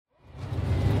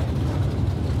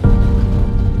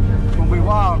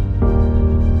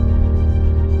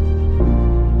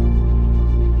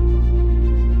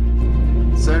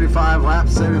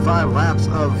75 laps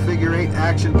of figure eight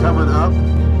action coming up.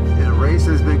 And the race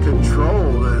has been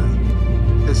controlled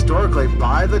historically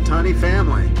by the Tunney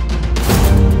family.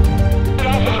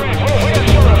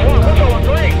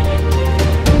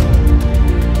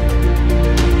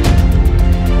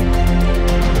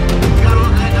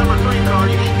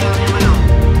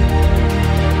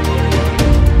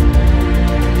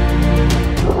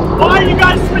 Why you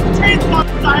guys switch chains on?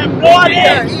 I have no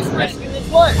idea. He's risking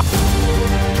his life.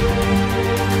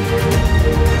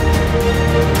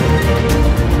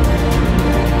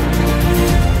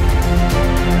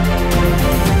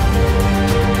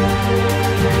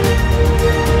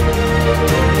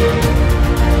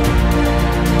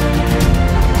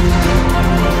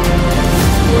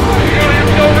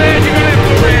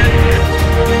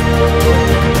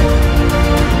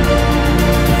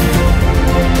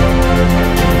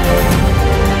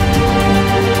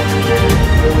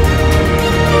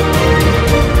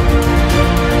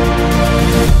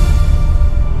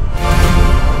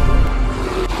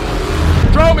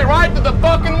 Drove me right to the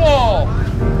fucking wall.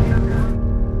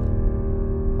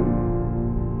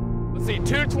 Let's see,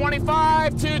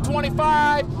 225,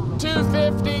 225,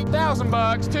 250,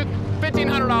 $1,000,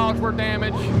 $1,500 worth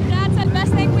damage. Dad said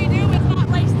best thing we do is not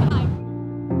race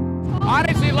time. I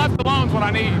didn't see left alone is what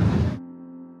I need.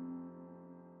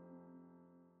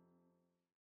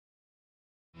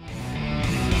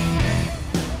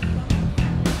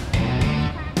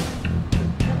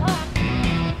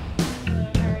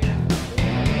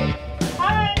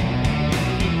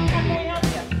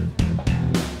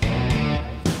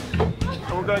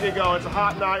 We're going to get going. It's a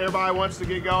hot night. Everybody wants to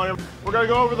get going. We're going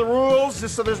to go over the rules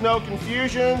just so there's no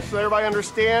confusion, so everybody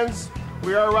understands.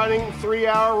 We are running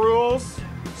 3-hour rules,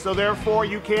 so therefore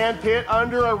you can pit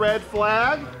under a red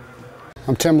flag.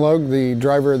 I'm Tim Logue, the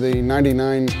driver of the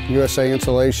 99 USA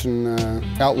Insulation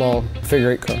Outlaw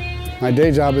figure eight car. My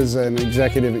day job is an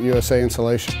executive at USA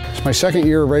Insulation. It's my second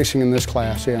year racing in this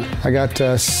class, yeah. I got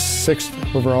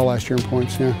 6th overall last year in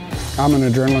points, yeah. I'm an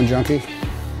adrenaline junkie.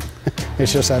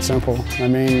 It's just that simple. I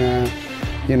mean,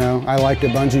 you know, I like to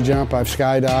bungee jump, I've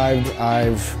skydived,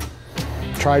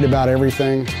 I've tried about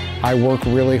everything. I work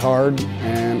really hard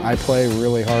and I play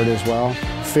really hard as well.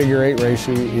 Figure eight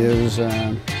racing is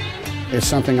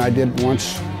something I did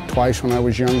once, twice when I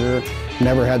was younger.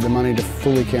 Never had the money to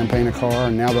fully campaign a car,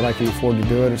 and now that I can afford to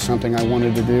do it, it's something I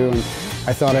wanted to do. And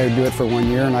I thought I'd do it for 1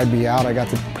 year and I'd be out. I got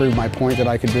to prove my point that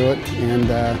I could do it. And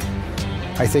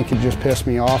I think it just pissed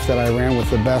me off that I ran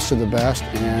with the best of the best,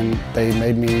 and they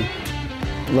made me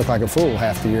look like a fool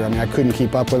half the year. I mean, I couldn't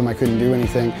keep up with them, I couldn't do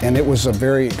anything. And it was a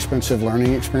very expensive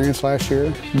learning experience last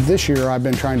year. This year, I've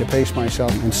been trying to pace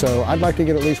myself, and so I'd like to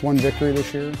get at least one victory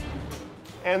this year.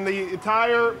 And the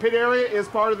entire pit area is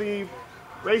part of the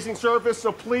racing surface,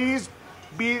 so please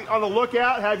be on the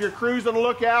lookout, have your crews on the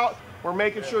lookout. We're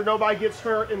making sure nobody gets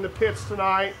hurt in the pits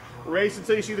tonight. Race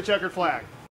until you see the checkered flag.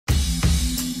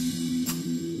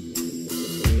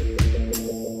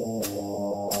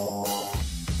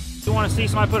 If you want to see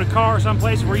somebody put a car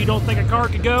someplace where you don't think a car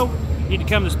could go, you need to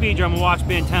come to the speed drum and watch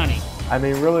Ben Tunney. I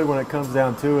mean, really, when it comes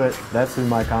down to it, that's who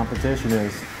my competition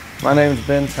is. My name's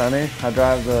Ben Tunney. I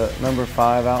drive the number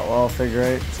 5 Outlaw figure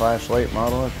eight / late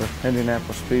model at the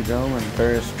Indianapolis Speedrome and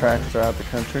various tracks throughout the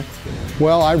country.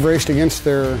 Well, I've raced against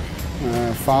their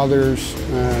fathers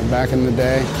back in the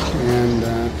day,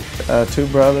 and 2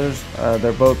 brothers.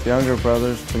 They're both younger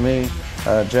brothers to me.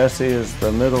 Jesse is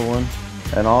the middle one,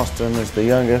 and Austin is the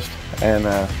youngest. And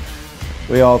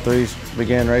we all 3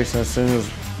 began racing as soon as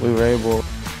we were able.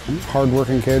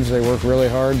 hard-working kids. They work really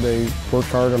hard. They work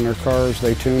hard on their cars.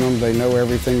 They tune them. They know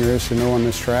everything there is to know on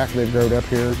this track. They've grown up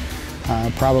here.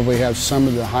 Probably have some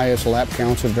of the highest lap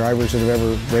counts of drivers that have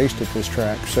ever raced at this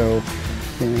track. So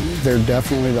they're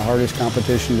definitely the hardest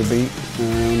competition to beat on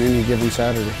any given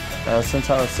Saturday. Since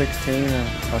I was 16,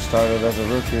 I started as a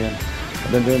rookie, and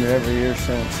I've been doing it every year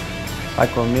since.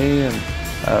 Like when me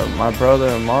and my brother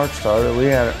and Mark started, we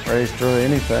hadn't raced really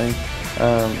anything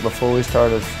before we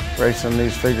started racing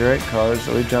these figure eight cars.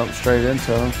 So we jumped straight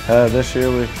into them. This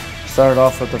year we started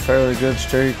off with a fairly good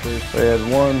streak. We had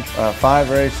won 5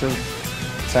 races.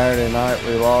 Saturday night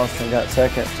we lost and got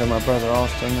second to my brother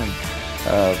Austin, and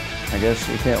I guess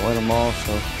you can't win them all,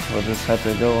 so we'll just have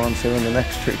to go on and see when the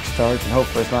next streak starts, and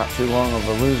hopefully it's not too long of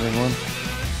a losing one.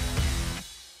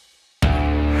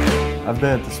 I've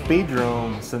been at the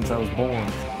Speedrome since I was born.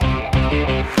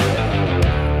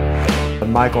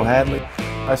 Michael Hadley.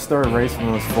 I started racing when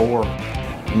I was 4.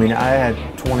 I mean, I had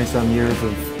 20-some years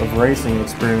of racing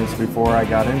experience before I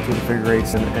got into the figure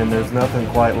eights, and there's nothing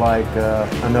quite like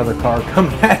another car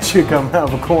coming at you coming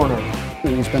out of a corner.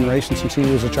 And he's been racing since he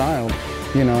was a child.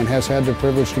 you know, and has had the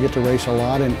privilege to get to race a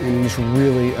lot, and he's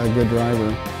really a good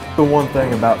driver. The one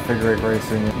thing about figure eight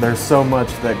racing, there's so much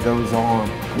that goes on.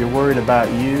 You're worried about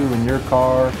you and your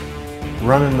car,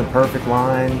 running the perfect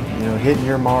line, you know, hitting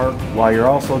your mark, while you're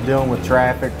also dealing with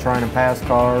traffic, trying to pass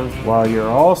cars, while you're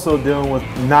also dealing with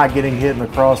not getting hit in the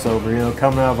crossover, you know,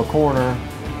 coming out of a corner.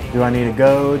 Do I need to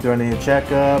go? Do I need to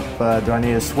check up? Do I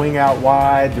need to swing out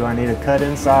wide? Do I need to cut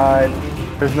inside?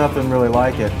 There's nothing really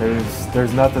like it.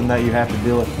 There's nothing that you have to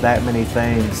deal with that many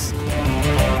things.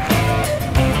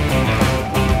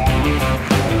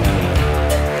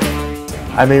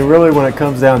 I mean, really, when it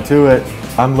comes down to it,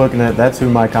 I'm looking at that's who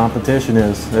my competition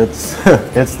is. It's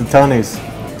it's the Tunnies,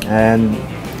 and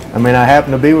I mean, I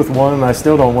happen to be with one, and I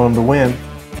still don't want them to win.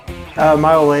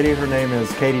 My old lady, her name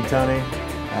is Katie Tunney.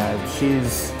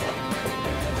 She's.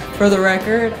 For the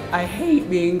record, I hate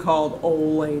being called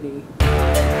old lady.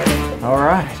 All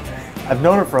right. I've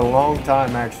known her for a long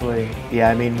time, actually. Yeah,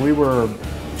 I mean, we were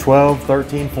 12,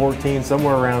 13, 14,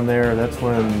 somewhere around there. That's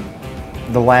when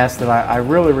the last that I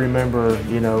really remember,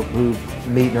 you know, who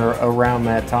meeting her around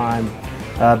that time.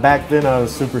 Back then, I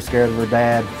was super scared of her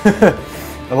dad.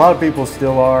 A lot of people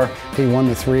still are. He won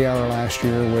the 3-hour last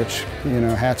year, which, you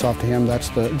know, hats off to him. That's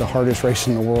the hardest race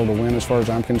in the world to win as far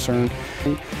as I'm concerned.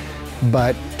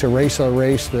 But to race a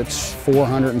race that's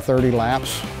 430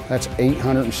 laps, that's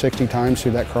 860 times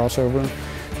through that crossover,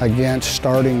 against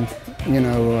starting, you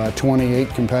know, 28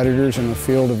 competitors in a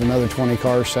field of another 20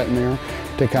 cars sitting there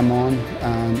to come on,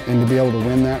 and to be able to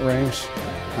win that race,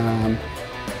 and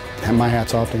my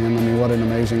hat's off to him. I mean, what an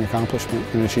amazing accomplishment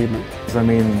and achievement. I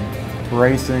mean,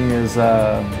 racing is,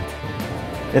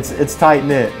 it's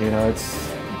tight-knit, you know, it's,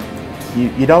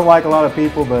 you don't like a lot of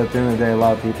people, but at the end of the day, a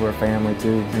lot of people are family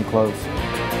too, and close.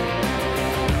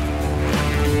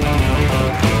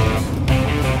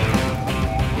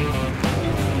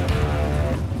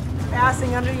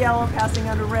 Passing under yellow, passing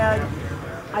under red.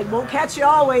 I won't catch you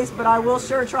always, but I will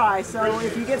sure try. So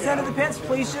if you get sent to the pits,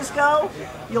 please just go.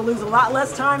 You'll lose a lot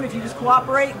less time if you just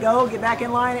cooperate, go, get back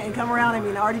in line, and come around. I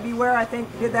mean, Artie Beware, I think,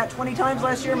 did that 20 times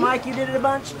last year. Mike, you did it a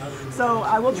bunch. So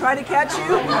I will try to catch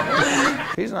you.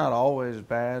 He's not always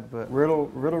bad, but Riddle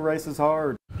races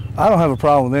hard. I don't have a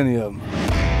problem with any of them.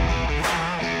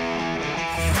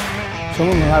 Some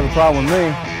of them have a problem with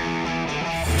me.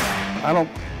 I don't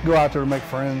go out there to make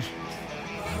friends.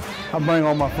 I bring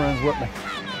all my friends with me.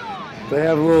 They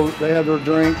have their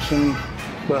drinks,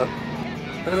 but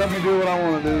they let me do what I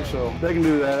want to do, so they can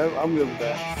do that. I'm good with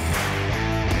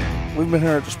that. We've been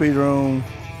here at the Speedrome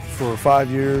for 5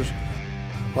 years,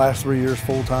 last 3 years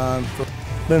full time.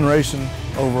 Been racing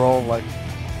overall like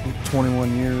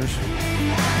 21 years.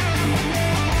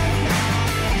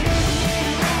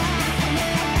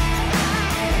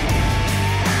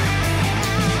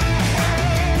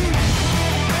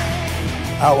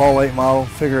 Outlaw late model,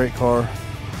 figure eight car.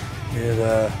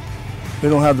 We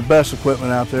don't have the best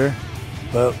equipment out there,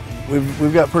 but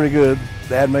we've got pretty good.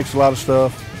 Dad makes a lot of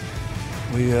stuff.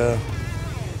 We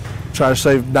try to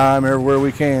save dime everywhere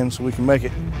we can so we can make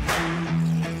it.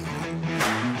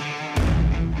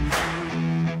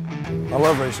 I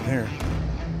love racing here.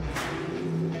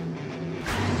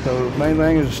 So the main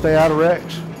thing is to stay out of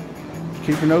wrecks.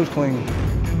 Keep your nose clean.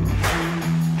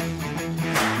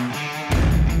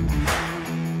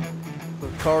 The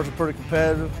cars are pretty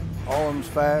competitive. All of them's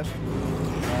fast.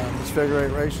 It's figure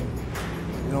eight racing.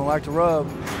 You don't like to rub,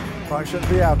 probably shouldn't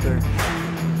be out there.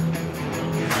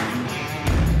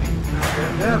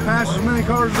 Yeah, pass as many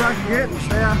cars as I can get and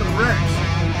stay out of the wrecks.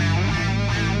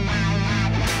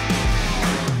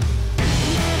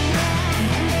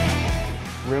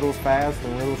 Riddle's fast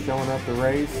and Riddle's showing up to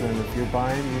race, and if you're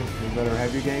buying, you better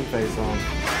have your game face on.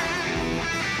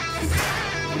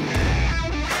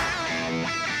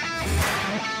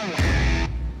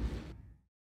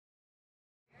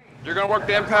 You're going to work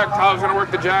the impact, Tyler's going to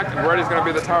work the jack, and Reddy's going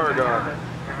to be the tire guy.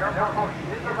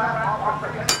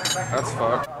 That's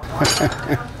fucked.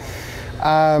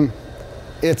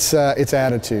 It's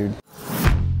attitude.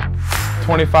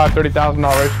 $25,000,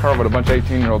 $30,000 race car with a bunch of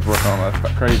 18-year-olds working on it.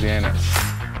 That's crazy, ain't it?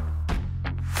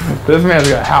 This man's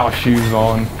got house shoes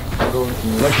on.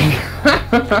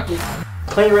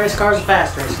 Clean race cars and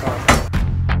fast race cars.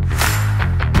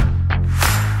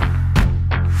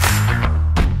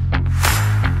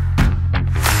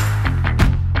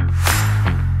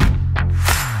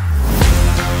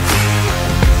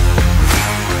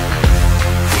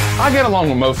 I get along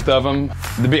with most of them.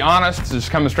 To be honest, just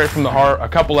coming straight from the heart, a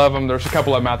couple of them, there's a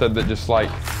couple of them out there that just like...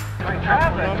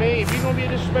 I mean, if you're going to be a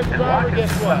disrespectful driver,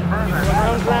 guess what?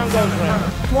 What round goes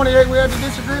round. 28 we had the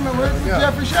disagreement with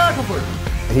Jeffrey Shackelford.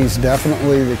 He's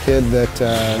definitely the kid that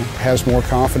has more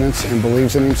confidence and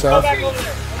believes in himself. Go back over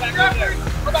there. Go back over there.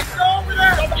 Go back over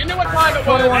there. You knew what time it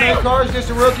was. 21 cars, just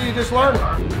a rookie, you just learned it.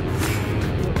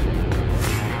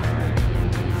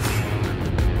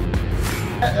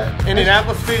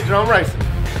 Indianapolis Speedrome Racing.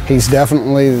 He's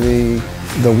definitely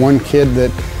the one kid that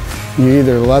you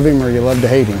either love him or you love to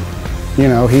hate him. You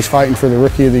know, he's fighting for the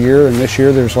Rookie of the Year, and this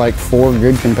year there's like 4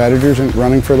 good competitors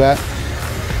running for that.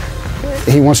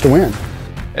 He wants to win.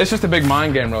 It's just a big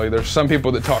mind game, really. There's some people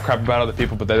that talk crap about other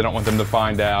people, but they don't want them to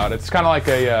find out. It's kind of like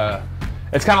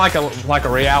a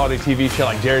reality TV show,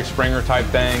 like Jerry Springer type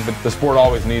thing. But the sport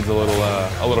always needs a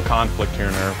little conflict here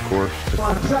and there, of course.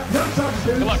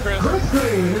 Good luck, Chris.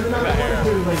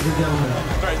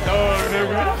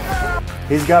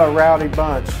 He's got a rowdy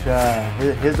bunch.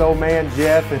 His old man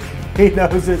Jeff, he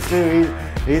knows it too.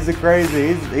 He's a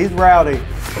crazy. He's rowdy.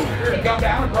 He got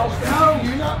down across the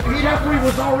Jeffrey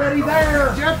was already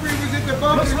there. Jeffrey was at the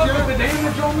bump. Let's look at the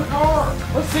damage on the car.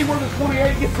 Let's see where the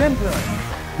 28 gets into it.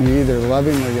 You either love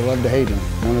him or you love to hate him,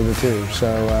 one of the two. So,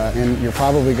 and you're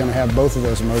probably going to have both of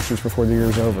those emotions before the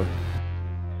year's over.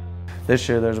 This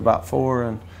year there's about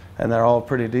 4, and they're all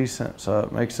pretty decent, so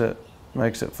it makes it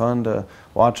fun to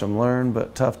watch them learn,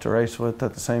 but tough to race with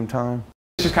at the same time.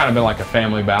 It's just kind of been like a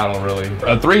family battle, really.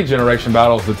 A 3-generation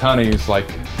battle is the Tunnies. Like,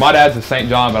 my dad's a St.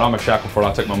 John, but I'm a Shackelford.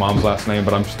 I took my mom's last name,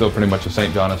 but I'm still pretty much a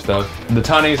St. John and stuff. The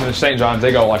Tunnies and the St. Johns,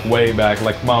 they go like way back,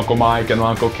 like my Uncle Mike and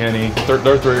my Uncle Kenny. They're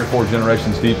 3 or 4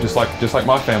 generations deep, just like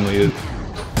my family is.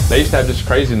 They used to have this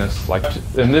craziness. Like,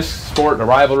 in this sport, the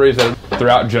rivalries that are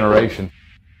throughout generations.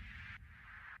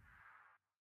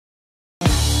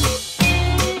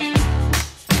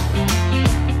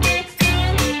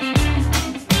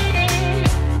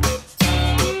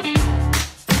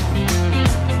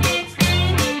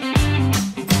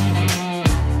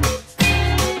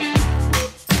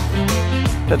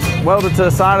 It's welded to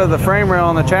the side of the frame rail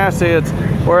on the chassis. It's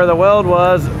where the weld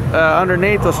was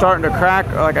underneath was starting to crack,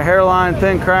 like a hairline,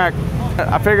 thin crack.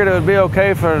 I figured it would be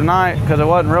okay for tonight because it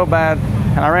wasn't real bad.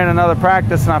 And I ran another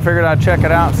practice and I figured I'd check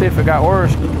it out and see if it got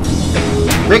worse.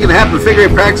 Making it happen, figure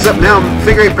 8 practice up now,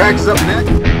 figure 8 practice up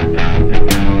next.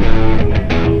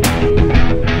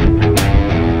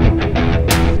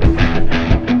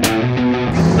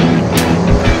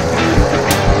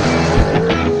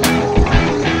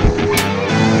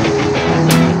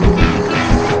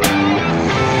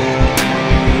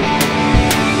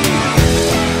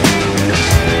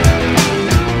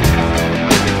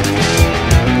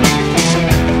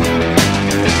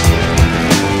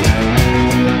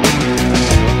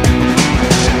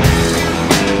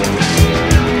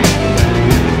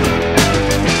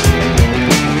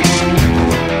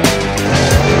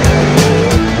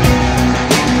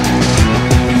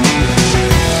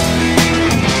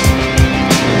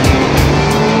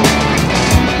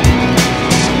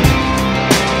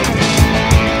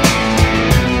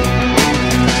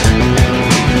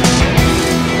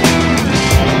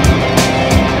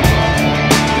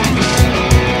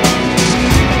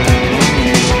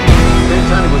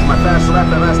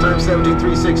 Last time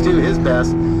 17.362 his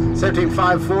best,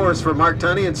 17.54s for Mark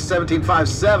Tunney and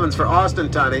 17.57s for Austin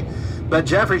Tunney. But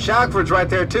Jeffrey Shackelford's right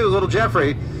there too, little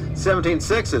Jeffrey,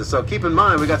 17.6s. So keep in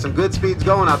mind we got some good speeds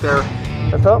going out there.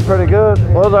 It felt pretty good.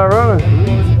 What was I running?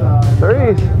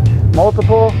 3s,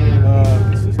 multiple.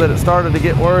 But it started to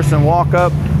get worse and walk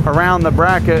up around the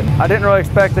bracket. I didn't really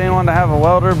expect anyone to have a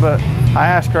welder, but I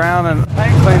asked around and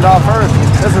paint cleaned off first.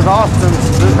 This is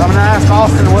Austin's. I'm gonna ask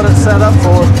Austin what it's set up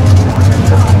for.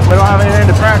 We don't have anything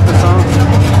to practice on.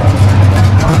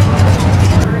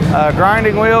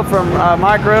 Grinding wheel from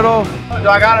Mike Riddle. Do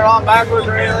I got it on backwards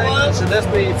or anything? Should this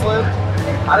be flipped?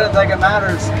 I didn't think it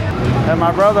matters. And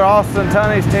my brother Austin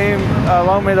Tunney's team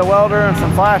loaned me the welder and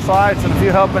some flashlights and a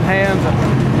few helping hands.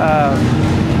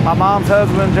 My mom's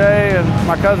husband Jay and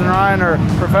my cousin Ryan are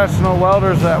professional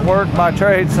welders that work by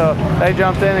trade, so they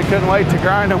jumped in and couldn't wait to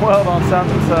grind and weld on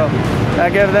something, so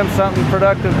that gave them something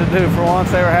productive to do. For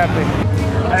once, they were happy.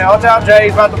 Hey, watch out, Jay,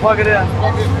 he's about to plug it in.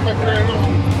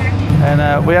 And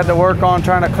we had to work on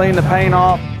trying to clean the paint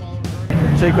off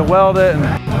so you could weld it,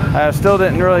 and still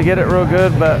didn't really get it real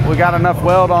good, but we got enough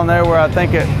weld on there where I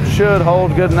think it should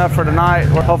hold good enough for tonight.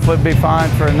 Hopefully it'll be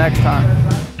fine for next time.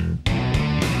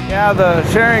 Yeah, the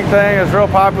sharing thing is real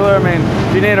popular. I mean,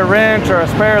 if you need a wrench or a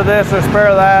spare this or a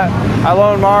spare that, I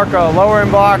loaned Mark a lowering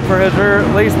block for his rear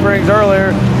leaf springs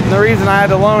earlier. And the reason I had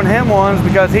to loan him one is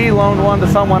because he loaned one to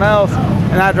someone else,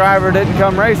 and that driver didn't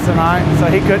come race tonight, so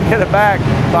he couldn't get it back.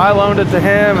 So I loaned it to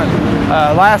him. And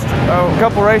a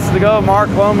couple races ago, Mark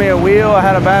loaned me a wheel. I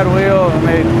had a bad wheel. I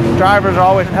mean, drivers are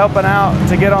always helping out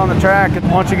to get on the track.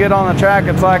 And once you get on the track,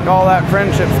 it's like all that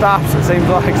friendship stops, it seems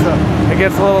like, so it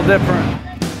gets a little different.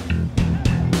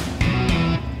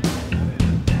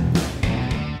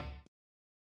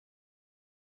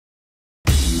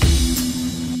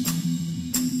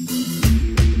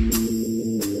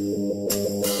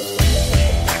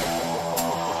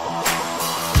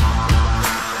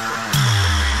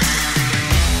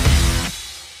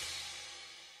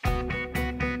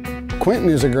 Quentin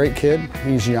is a great kid.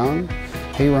 He's young.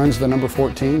 He runs the number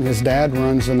 14. His dad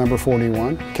runs the number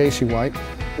 41, Casey White.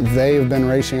 They have been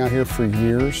racing out here for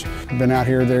years. Been out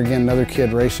here, there again, another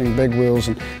kid racing big wheels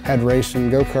and had raced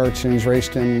in go-karts, and he's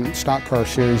raced in stock car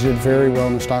series. He did very well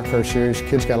in the stock car series.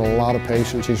 Kid's got a lot of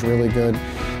patience. He's really good.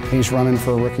 He's running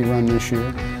for a rookie run this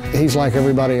year. He's like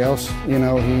everybody else. You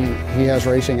know, he has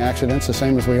racing accidents, the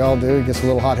same as we all do. He gets a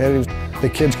little hot-headed. The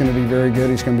kid's going to be very good.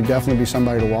 He's going to definitely be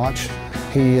somebody to watch.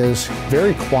 He is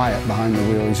very quiet behind the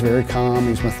wheel. He's very calm,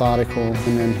 he's methodical,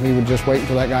 and then he would just wait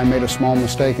until that guy made a small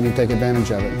mistake and he'd take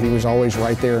advantage of it. He was always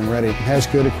right there and ready. He has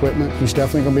good equipment. He's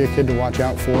definitely going to be a kid to watch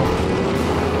out for.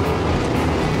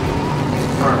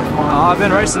 I've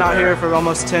been racing out here for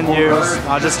almost 10 years.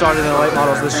 I just started in the late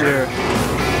models this year.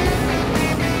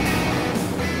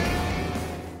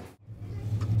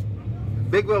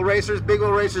 Big wheel racers, big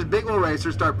wheel racers, big wheel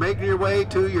racers, start making your way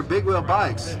to your big wheel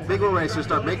bikes. Big wheel racers,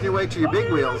 start making your way to your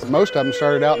big wheels. Most of them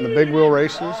started out in the big wheel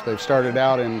races. They've started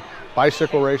out in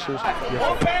bicycle races.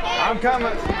 I'm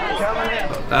coming in.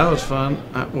 That was fun.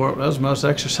 That was the most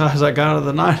exercise I got of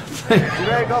the night, I think. You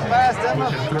ready to go fast,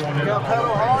 Emma? You gonna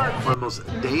pedal hard? One of the most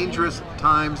dangerous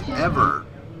times ever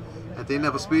at the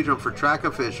Indianapolis Speedrome for track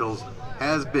officials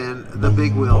has been the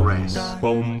big wheel race.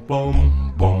 Boom,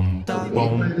 boom, boom,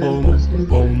 boom, boom,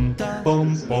 boom,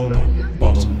 boom,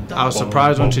 boom. I was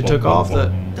surprised when she took off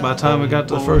that by the time we got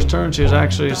to the first turn, she was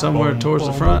actually somewhere towards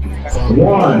the front.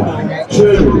 1,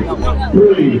 2,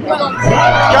 3. Go,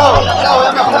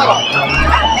 Emma, pedal.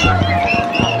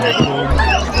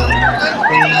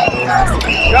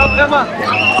 Go, Emma.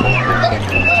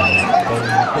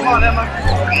 Come on, Emma.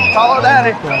 Follow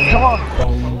Daddy. Come on.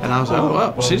 And I was like, oh,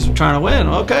 well, she's trying to win.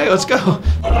 Okay, let's go.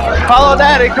 Follow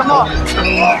Daddy. Come on.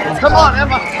 Come on,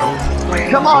 Emma.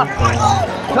 Come on.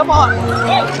 Come on.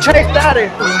 Chase Daddy.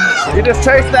 You just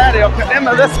chase Daddy. Okay,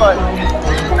 Emma, this way.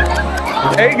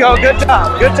 There you go. Good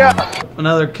job. Good job.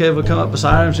 Another kid would come up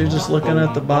beside him. She's just looking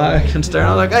at the bike and staring.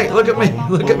 I was like, hey, look at me.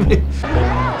 Look at me.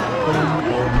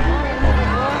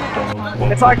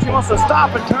 It's like she wants to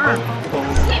stop and turn.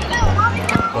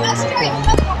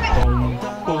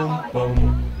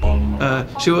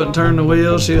 She wouldn't turn the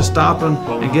wheel. She was stopping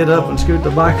and get up and scoot the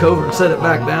bike over and set it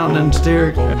back down and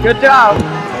steer. Good job.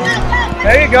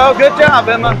 There you go. Good job,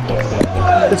 Emma.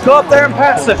 Let's go up there and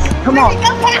pass it. Come on.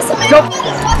 Go.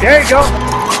 There you go.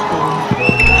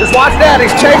 Just watch Daddy.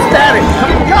 Chase Daddy.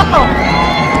 Come on. Go.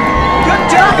 Good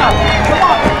job. Come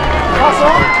on. Cross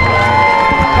on.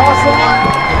 Cross on.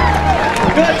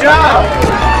 Good job.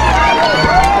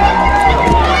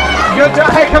 Good job.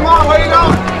 Hey, come on. Where you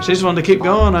going? She just wanted to keep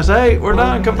going. I said, hey, we're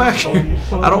done. Come back here.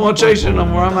 I don't want to chase you no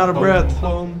more. I'm out of breath.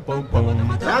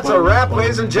 That's a wrap,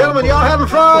 ladies and gentlemen. Y'all having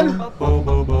fun?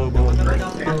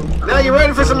 Now you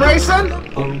ready for some racing?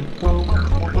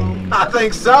 I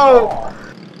think so.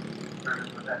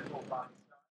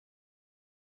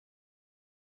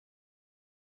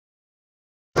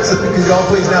 Could you all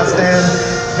please now stand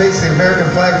facing the American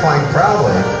flag flying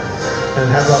proudly, and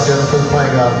hats off to them for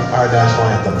playing our national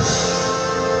anthem.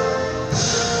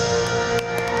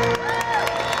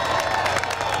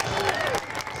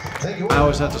 I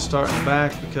always have to start in the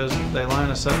back because they line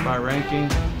us up by ranking.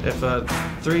 If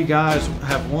 3 guys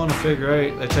have won a figure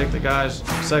 8, they take the guy's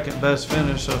second best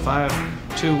finish. So if I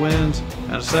have 2 wins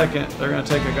and a second, they're going to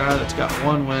take a guy that's got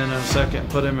 1 win and a second,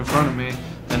 put him in front of me.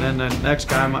 And then the next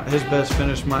guy, his best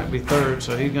finish might be 3rd,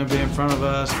 so he's going to be in front of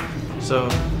us. So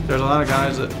there's a lot of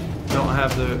guys that don't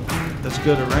have that's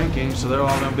good at ranking, so they're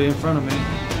all going to be in front of me.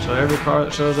 So every car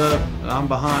that shows up, I'm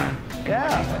behind.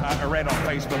 Yeah. I read on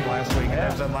Facebook last week, and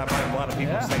there's a lot of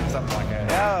people saying something like that.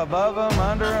 Yeah, above them,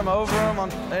 under them, over them,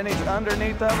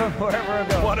 underneath of them, wherever it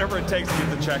goes. Whatever it takes to get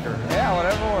the checker. Yeah,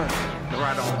 whatever works.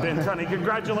 Right on. Ben Tunney,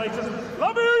 congratulations.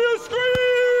 Let me hear you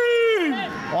scream!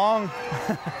 Long.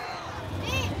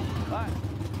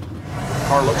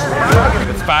 Car looks good.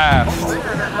 It's fast.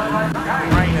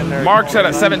 Mark said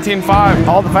at 17.5.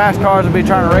 All the fast cars will be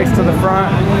trying to race to the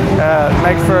front.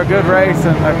 Makes for a good race,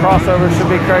 and a crossover should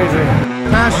be crazy.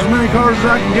 Pass as many cars as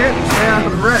I can get and stay out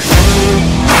of the wreck.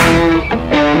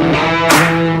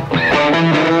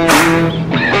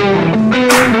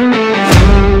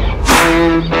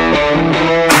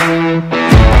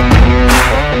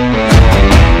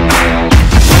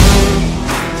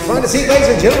 seat, ladies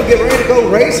and gentlemen, get ready to go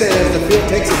racing as the field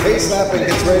takes a pace lap and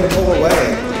gets ready to pull away.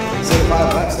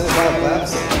 75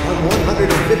 laps,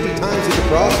 150 times with the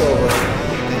crossover.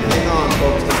 And hang on,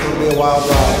 folks, it's going to be a wild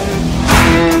ride.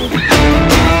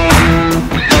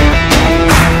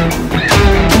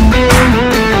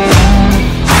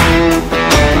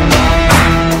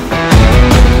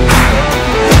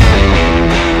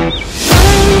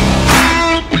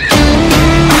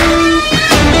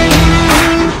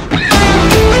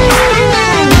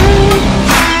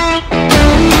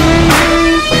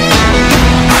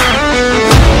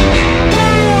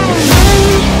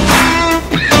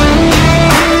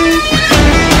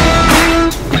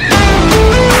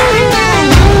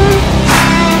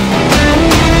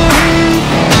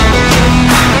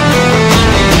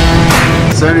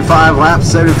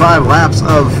 75 laps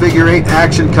of figure eight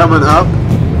action coming up.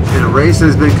 And a race that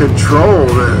has been controlled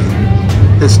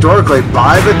historically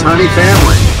by the Tunney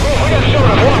family.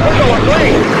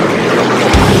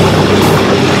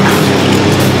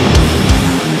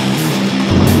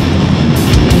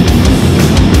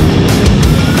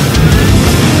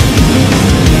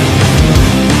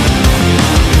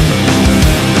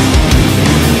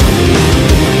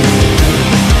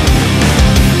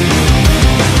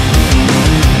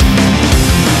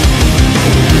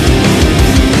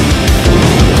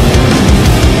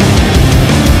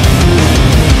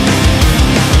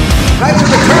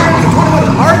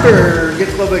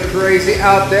 Gets a little bit crazy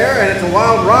out there, and it's a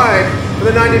wild ride for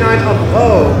the 99 of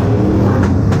Low.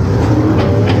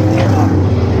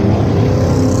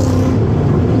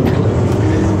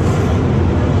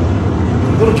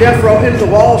 Little Jeffro into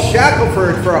the wall,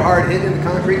 Shackelford for a hard hit in the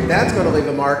concrete. That's going to leave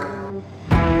a mark.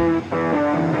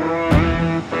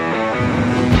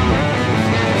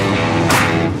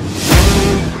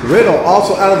 Riddle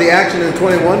also out of the action in the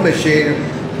 21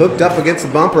 machine. Hooked up against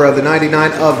the bumper of the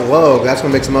 99 of Logue. That's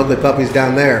going to make some ugly puppies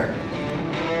down there.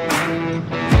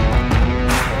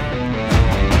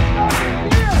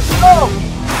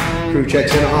 Crew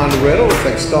checks in on Riddle. Looks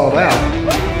like stalled out.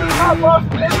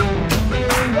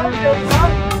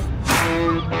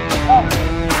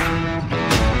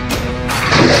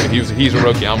 He's a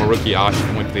rookie. I'm a rookie. I should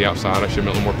have went to the outside. I should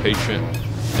have been a little more patient.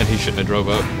 And he shouldn't have drove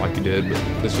up like he did.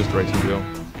 But it's just a racing deal.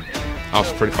 I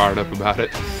was pretty fired up about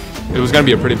it. It was going to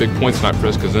be a pretty big points night for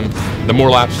us because then the more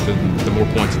laps, the more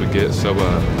points we get. So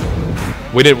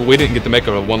we didn't get to make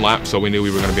a one lap, so we knew we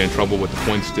were going to be in trouble with the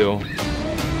points still. There you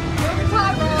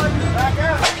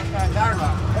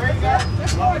go.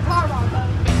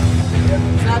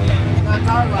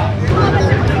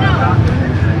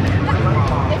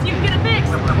 If you can get it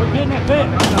fixed. We're getting it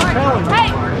fixed. I'm telling you.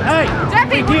 Hey,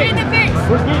 Jeffy, we're getting it fixed.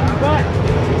 We're getting it back.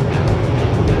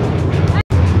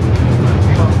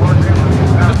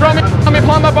 Let me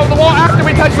climb up over the wall after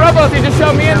we touch Rebels. He just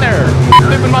shoved me in there.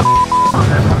 Stupid my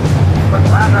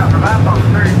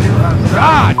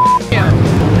God damn.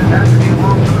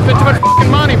 Spent too much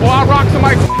fucking money, boy. I rocked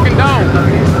somebody's fucking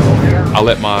dome. I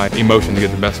let my emotions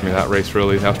get the best of me that race,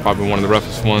 really. That was probably one of the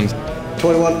roughest ones.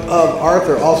 21 of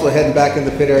Arthur also heading back in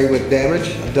the pit area with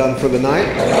damage. Done for the night.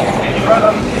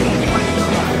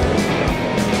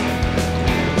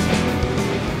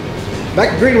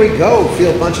 Back to green we go.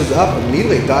 Field bunches up,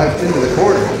 immediately dives into the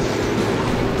corner.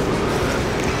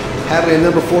 Hadley in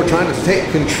number 4 trying to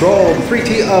take control. The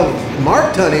 3T of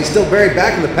Mark Tunney still buried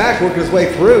back in the pack, working his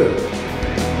way through.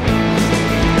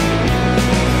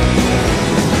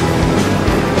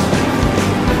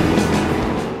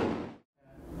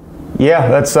 Yeah,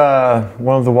 that's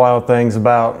one of the wild things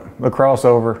about a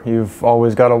crossover. You've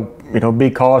always got to, be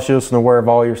cautious and aware of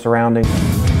all your surroundings.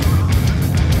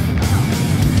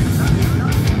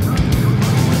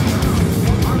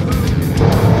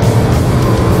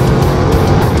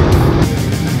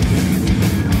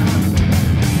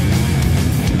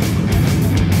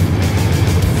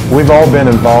 We've all been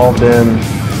involved in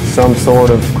some sort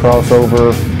of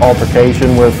crossover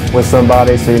altercation with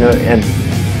somebody, so and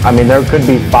I mean there could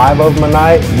be 5 of them a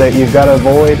night that you've got to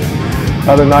avoid.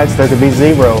 Other nights there could be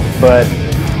 0, but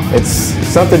it's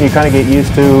something you kind of get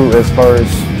used to as far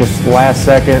as just last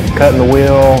second cutting the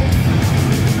wheel.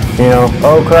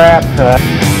 Oh crap.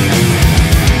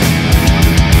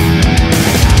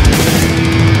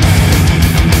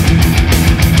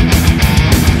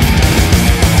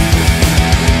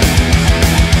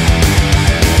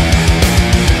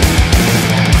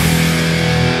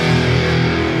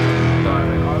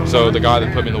 So the guy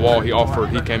that put me in the wall, he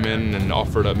came in and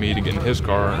offered up me to get in his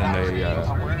car,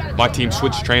 and my team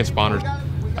switched transponders.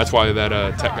 That's why that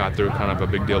tech got through, kind of a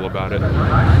big deal about it. You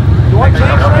want to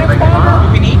change transponder?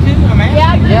 If we need to,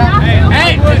 man. Yeah.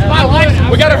 Hey, it's my life.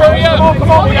 We gotta hurry up.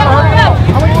 Come on, we gotta hurry up.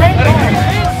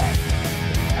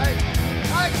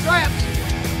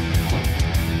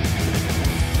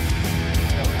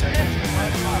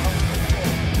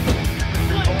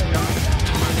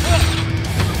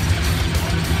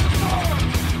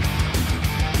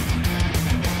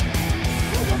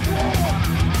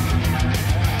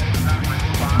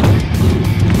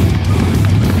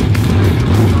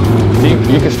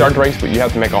 start the race, but you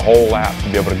have to make a whole lap to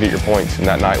be able to get your points. And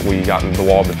that night we got into the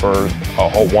wall before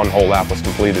one whole lap was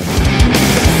completed.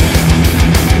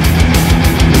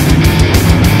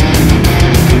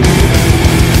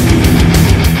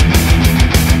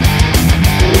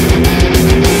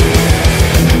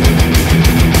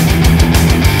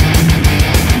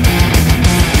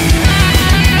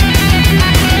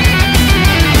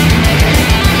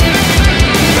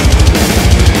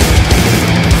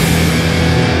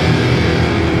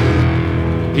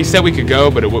 He said we could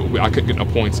go, but I couldn't get no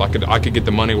points. I could get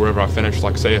the money wherever I finished.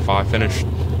 Like say if I finished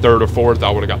 3rd or 4th, I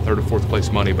would have got 3rd or 4th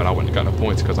place money, but I wouldn't have got no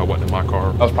points because I wasn't in my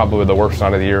car. That was probably the worst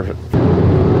night of the year.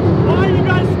 Why you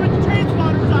guys switch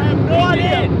transponders? I have no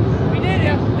idea. We did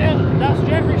it. That's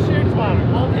Jeffrey's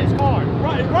transponder on his car.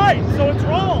 Right. So it's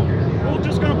wrong. We're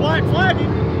just gonna black flag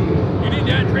him. You need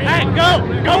that transponder.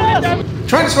 Hey, go.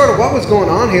 Trying to sort of what was going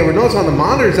on here. We notice on the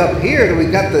monitors up here that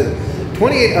we've got the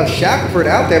 28 of Shackelford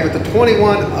out there, but the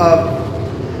 21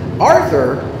 of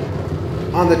Arthur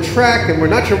on the track, and we're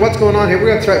not sure what's going on here. We're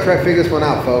going to try to figure this one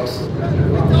out, folks. We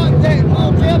thought that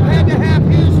Jeff had to have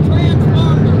his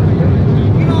transponder.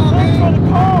 You know what I mean? For the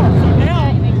car. So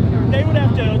now they would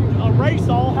have to erase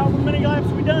however many laps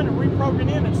we done and reprogram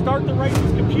in and start the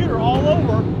race's computer all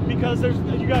over because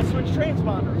you got to switch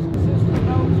transponders.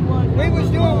 We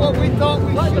was doing what we thought we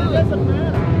should. But it doesn't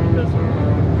matter because,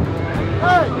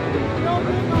 hey.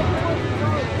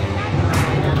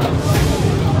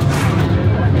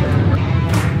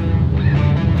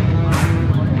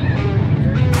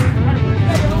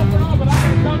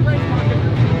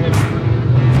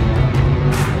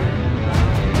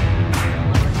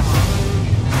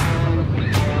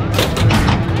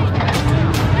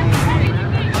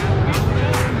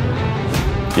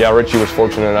 Yeah, Richie was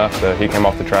fortunate enough that he came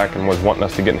off the track and was wanting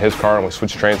us to get in his car, and we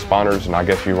switched transponders, and I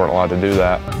guess you weren't allowed to do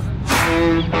that.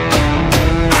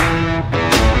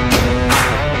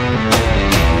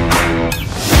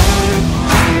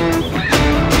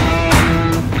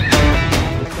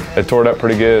 It tore it up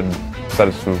pretty good,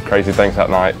 said some crazy things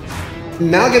that night.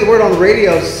 Now get the word on the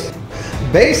radios.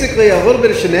 Basically a little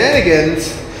bit of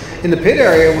shenanigans in the pit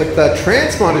area with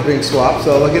transponders being swapped,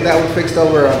 so we'll get that one fixed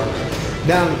over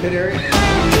down in the pit area.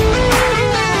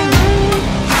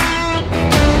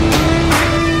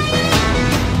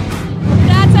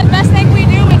 Dad said the best thing we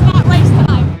do is not race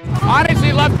time. I didn't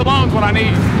see left alone's what I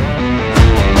need.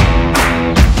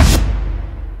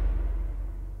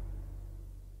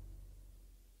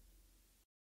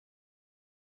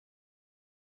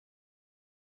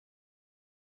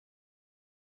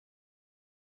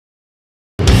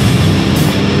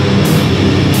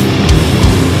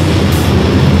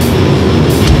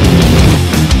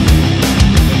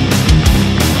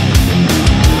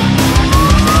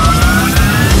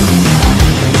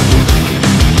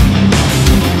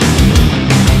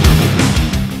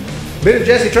 Ben and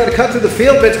Jesse trying to cut through the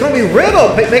field, but it's going to be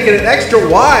Riddle making it extra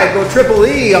wide, going triple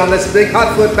E on this big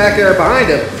hot flip back there behind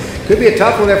him. Could be a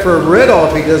tough one there for Riddle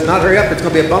if he does not hurry up. It's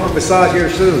going to be a bumper massage here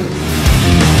soon.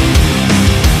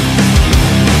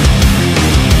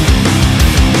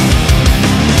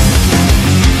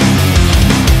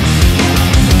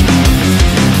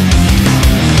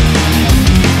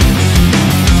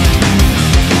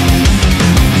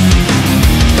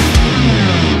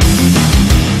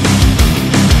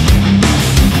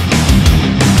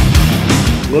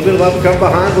 A little bit of love come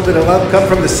behind, a little bit of love come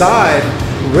from the side.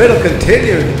 Riddle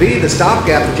continuing to be the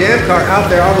stopgap. The jam car out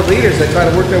there, all the leaders that try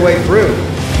to work their way through.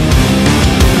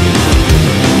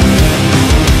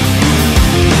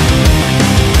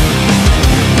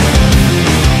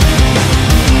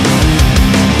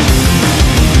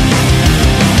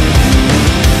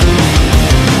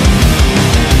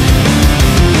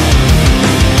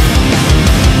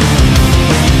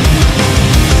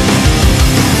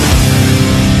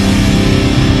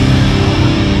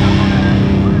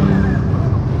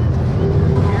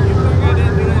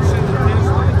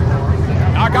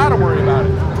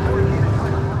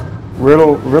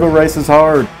 Riddle races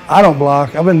hard. I don't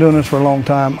block. I've been doing this for a long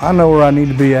time. I know where I need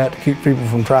to be at to keep people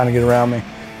from trying to get around me.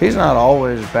 He's not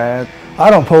always bad. I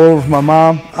don't pull over for my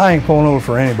mom. I ain't pulling over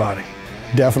for anybody.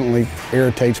 Definitely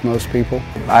irritates most people.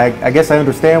 I guess I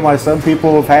understand why some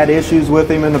people have had issues with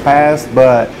him in the past,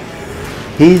 but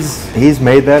he's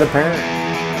made that apparent.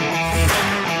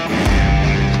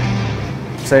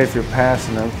 Say if you're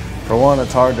passing him, for one,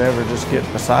 it's hard to ever just get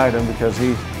beside him because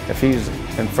if he's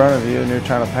in front of you and you're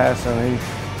trying to pass him,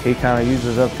 he kind of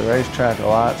uses up the racetrack a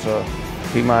lot, so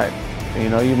he might,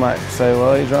 you might say,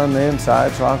 well, he's running the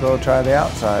inside, so I'll go try the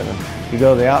outside. And you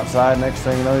go to the outside, next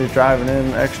thing you know, you're driving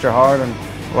in extra hard and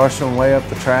rushing way up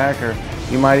the track, or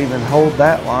you might even hold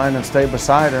that line and stay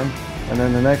beside him and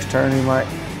then the next turn he might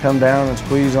come down and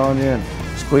squeeze on you and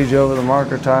squeeze you over the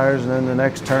marker tires, and then the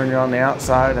next turn you're on the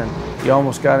outside and you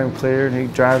almost got him cleared. He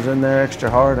drives in there extra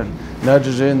hard and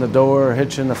nudges you in the door or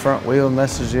hits you in the front wheel,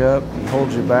 messes you up and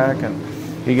holds you back, and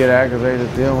you get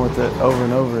aggravated dealing with it over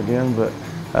and over again. But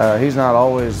he's not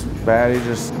always bad. He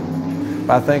just,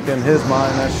 I think in his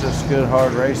mind that's just good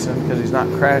hard racing, because he's not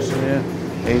crashing you,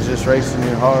 he's just racing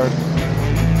you hard.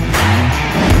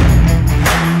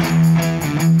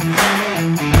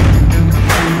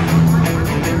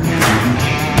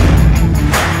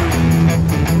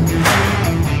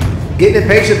 Getting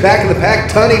impatient back in the pack,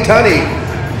 Tunney.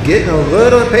 Getting a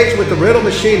little impatient with the Riddle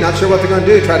machine. Not sure what they're going to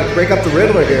do. Try to break up the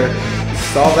Riddler here.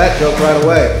 Solve that joke right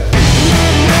away.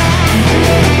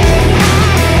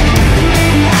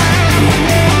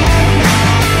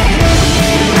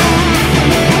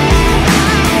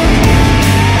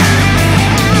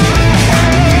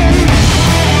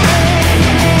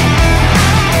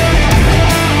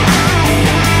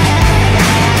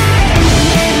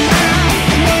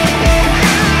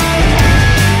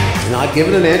 Not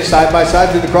giving an inch, side by side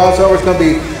through the crossover. It's going to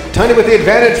be Tunney with the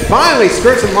advantage. Finally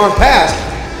skirts him on past.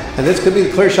 And this could be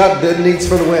the clear shot that needs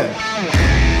for the win.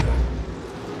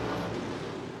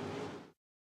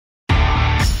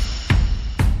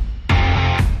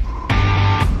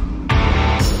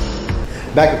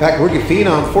 Back to back rookie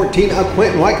phenom 14 up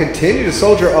Quentin White continue to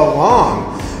soldier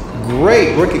along.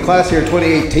 Great rookie class here in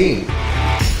 2018.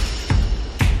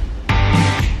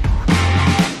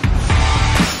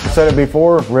 I've said it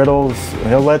before, Riddle's,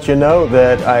 he'll let you know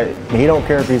that he don't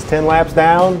care if he's 10 laps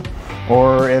down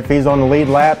or if he's on the lead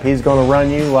lap, he's going to run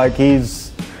you like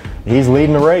he's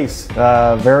leading the race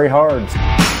very hard.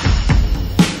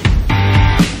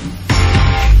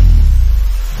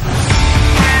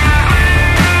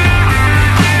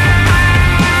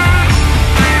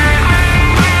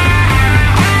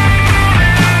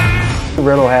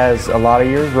 Riddle has a lot of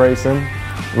years racing.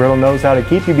 Riddle knows how to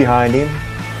keep you behind him.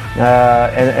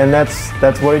 And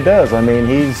that's what he does. I mean,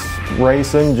 he's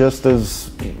racing just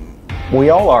as we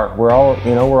all are. We're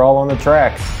all on the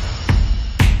track.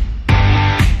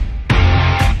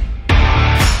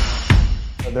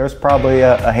 There's probably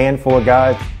a handful of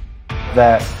guys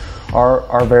that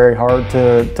are very hard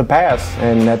to pass,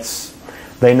 and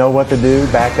they know what to do.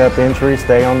 Back up entry,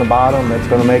 stay on the bottom. That's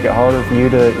going to make it harder for you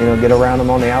to get around them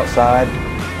on the outside.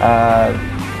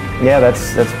 Yeah,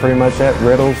 that's pretty much it.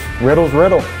 Riddle's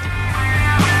Riddle.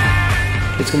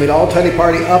 It's going to be an all-Tunney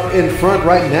party up in front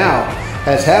right now.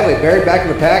 As Hadley buried back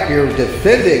in the pack, your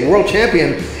defending world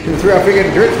champion in the 3-hour figure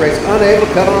endurance race, unable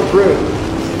to cut on through.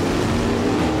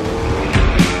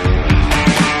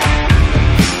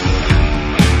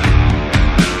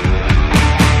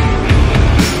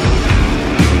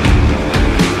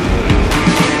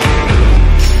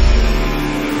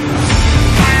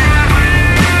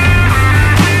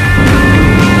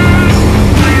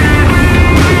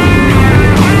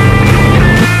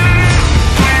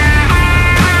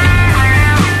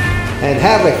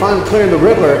 Hadley finally clearing the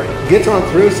Riddler, gets on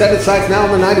through, set its sights now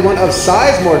on the 91 of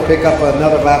Sizemore to pick up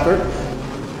another lapper.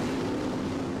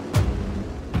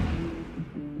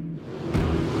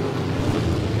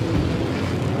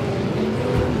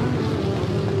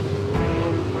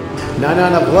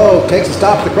 Nine of Lowe takes a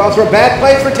stop at the crossroad. Bad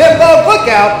place for Tim Lowe. Look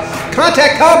out!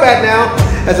 Contact combat now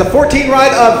as a 14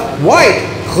 ride of White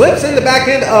clips in the back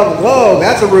end of Lowe.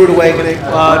 That's a rude awakening.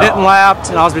 Didn't lap,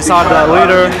 and I was beside the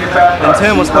leader, and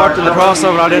Tim was parked in the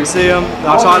crossover, and I didn't see him.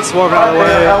 I tried swerving out of the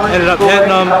way, ended up hitting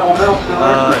him,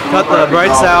 cut the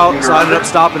brakes out, so I ended up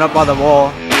stopping up by the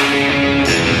wall.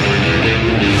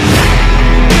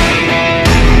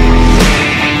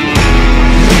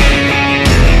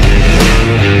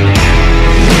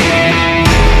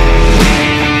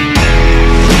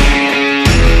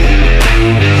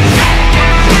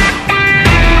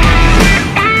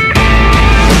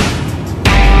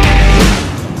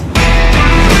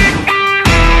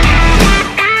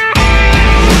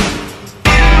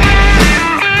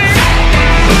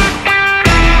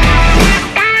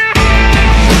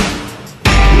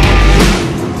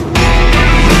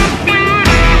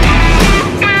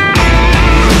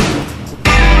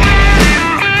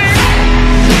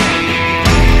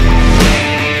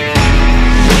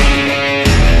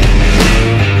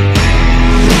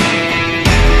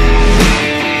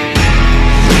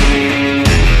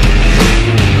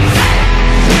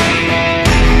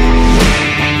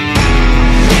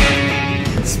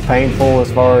 Painful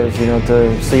as far as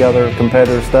to see other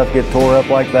competitors' stuff get tore up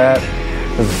like that,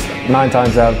 because 9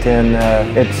 times out of 10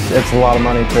 it's a lot of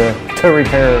money to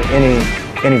repair any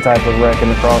any type of wreck in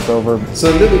the crossover.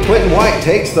 So the newbie Quentin White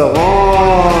takes the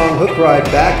long hook ride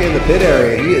back in the pit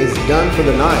area. He is done for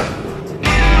the night.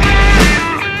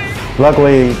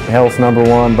 Luckily, health's number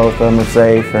one. Both of them are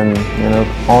safe, and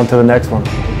on to the next one.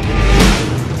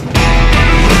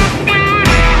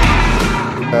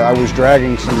 I was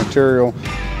dragging some material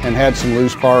and had some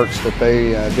loose parts that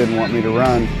they didn't want me to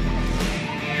run.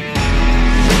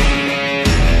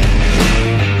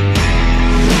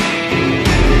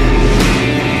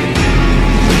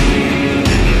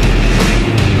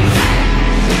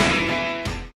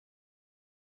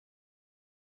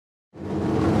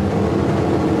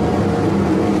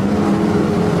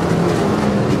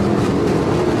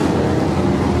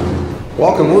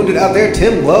 Walking wounded out there,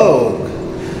 Tim Logue.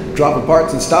 Dropping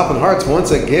parts and stopping hearts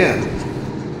once again.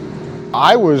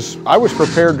 I was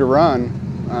prepared to run,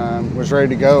 was ready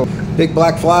to go. Big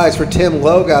black flies for Tim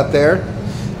Logue out there.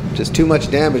 Just too much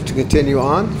damage to continue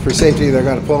on. For safety, they're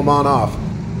going to pull him on off.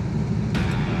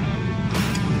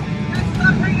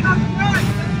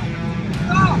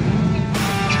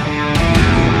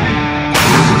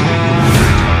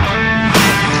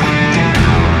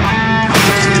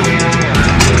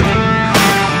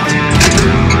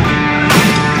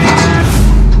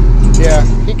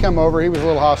 Come over, he was a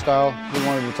little hostile. He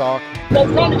wanted to talk. They're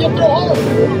trying to get through hole.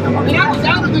 I mean, I was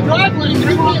out of the driveway.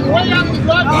 He was way out of the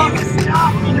driveway.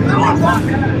 Stop.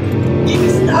 He's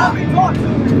all right.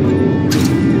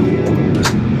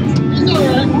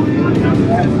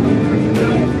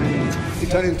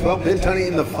 Tunney in the 12, Ben Tunney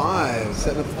in the 5.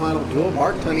 Setting up the final duel.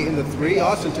 Mark Tunney in the 3,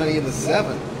 Austin Tunney in the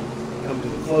 7. Come to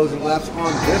the closing laps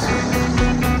on this one.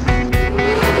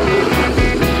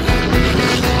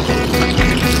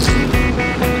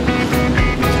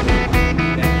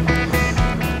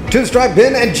 To the stripe,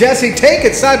 Ben and Jesse take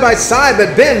it side by side,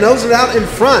 but Ben knows it out in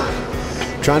front.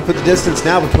 Trying to put the distance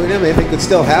now between them. Anything could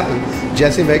still happen.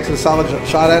 Jesse makes a solid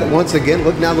shot at it once again.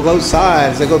 Looking down the low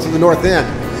side as they go through the north end.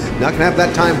 Not going to have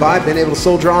that time by. Ben able to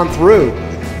soldier on through.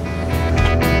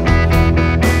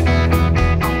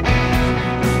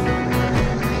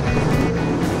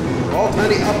 All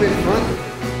Tunney up in front.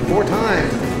 4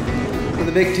 times for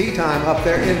the big T time up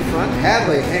there in front.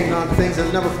 Hadley hanging on to things in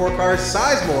the number 4 car.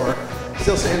 Sizemore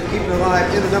still keeping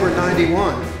alive in the number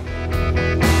 91.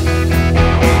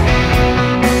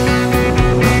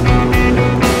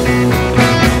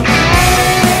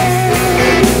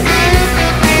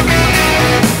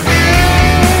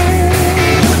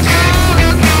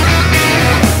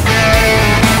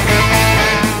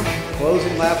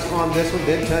 Closing laps on this one.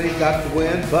 Ben Tunney's got the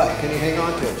win, but can he hang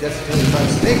on to it? Jesse Tunney trying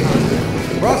to stay on to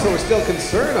it. The crossover still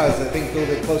concerned us, I think, a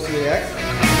little bit close to the X.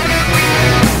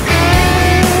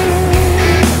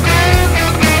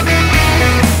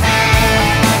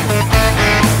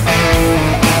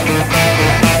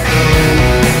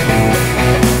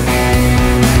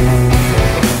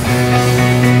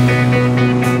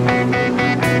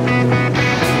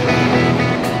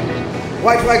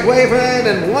 White flag waving,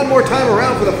 and one more time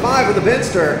around for the 5 of the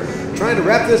Binster. Trying to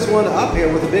wrap this one up here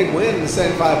with a big win in the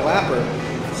 75 lapper.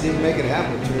 See if we make it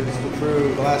happen.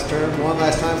 Through the last turn. One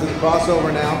last time for the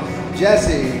crossover now.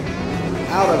 Jesse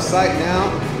out of sight now.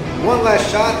 One last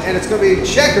shot, and it's going to be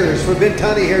checkers for Ben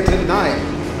Tunney here tonight.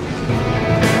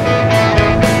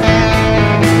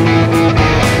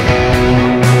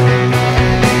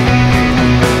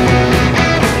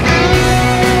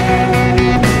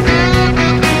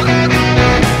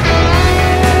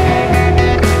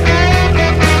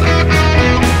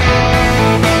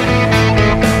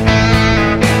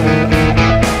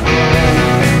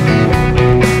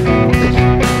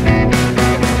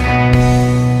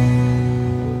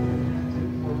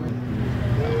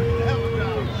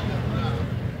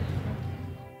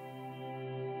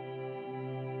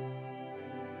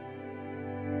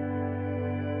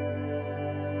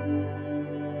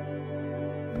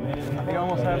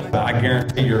 I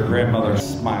guarantee your grandmother's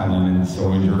smiling, and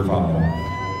so is your father.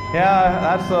 Yeah,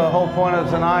 that's the whole point of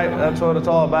tonight. That's what it's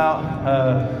all about.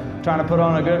 Trying to put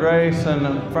on a good race and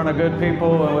in front of good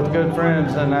people and with good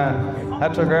friends. And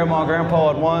that's what Grandma and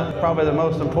Grandpa would want. Probably the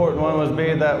most important one was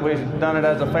be that we've done it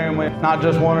as a family, not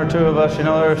just 1 or 2 of us. You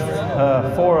know, there's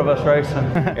 4 of us racing.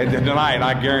 And tonight,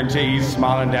 I guarantee he's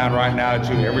smiling down right now at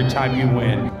you every time you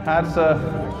win. That's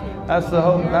the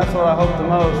hope. That's what I hope the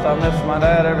most. I miss my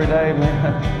dad every day,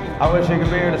 man. I wish he could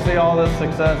be here to see all this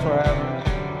success we're having.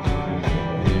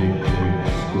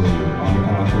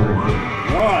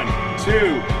 1,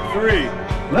 2, 3.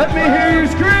 Let me hear you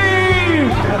scream!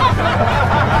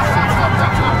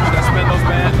 That spindle's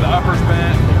bent, the upper's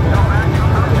bent.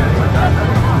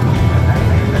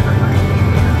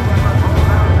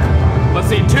 Let's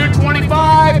see,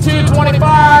 225,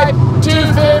 225,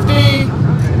 250.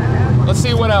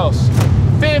 what else?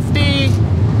 50,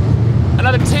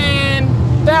 another 10,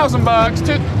 $1,000 bucks,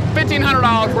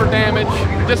 $1,500 worth of damage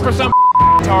just for some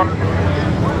tar.